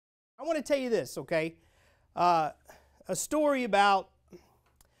I want to tell you this, okay? A story about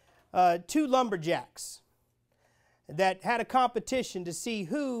two lumberjacks that had a competition to see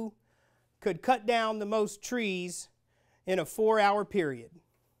who could cut down the most trees in a 4-hour period.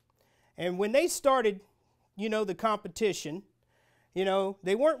 And when they started, the competition,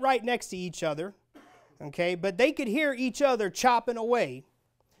 they weren't right next to each other, okay? But they could hear each other chopping away.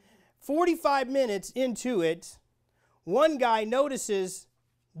 45 minutes into it, one guy notices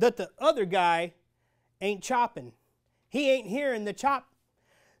that the other guy ain't chopping. He ain't hearing the chop.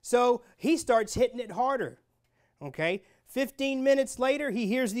 So he starts hitting it harder. Okay? 15 minutes later, he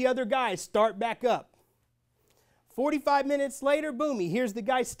hears the other guy start back up. 45 minutes later, boom, he hears the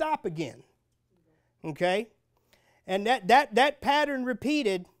guy stop again. Okay? And that pattern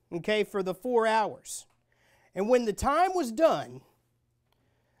repeated, okay, for the 4 hours. And when the time was done,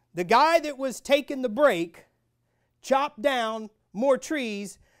 the guy that was taking the break chopped down more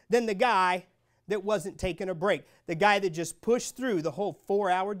trees than the guy that wasn't taking a break. The guy that just pushed through the whole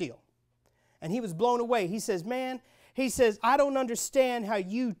 4-hour deal. And he was blown away. He says, man, I don't understand how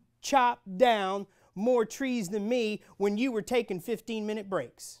you chopped down more trees than me when you were taking 15-minute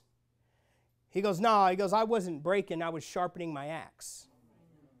breaks. He goes, no, I wasn't breaking, I was sharpening my axe.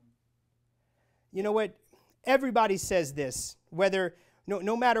 You know what? Everybody says this, whether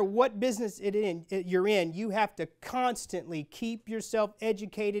no matter what business you're in, you have to constantly keep yourself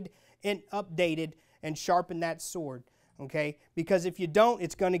educated and updated and sharpen that sword, okay? Because if you don't,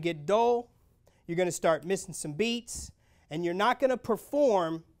 it's going to get dull, you're going to start missing some beats, and you're not going to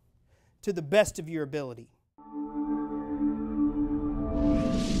perform to the best of your ability.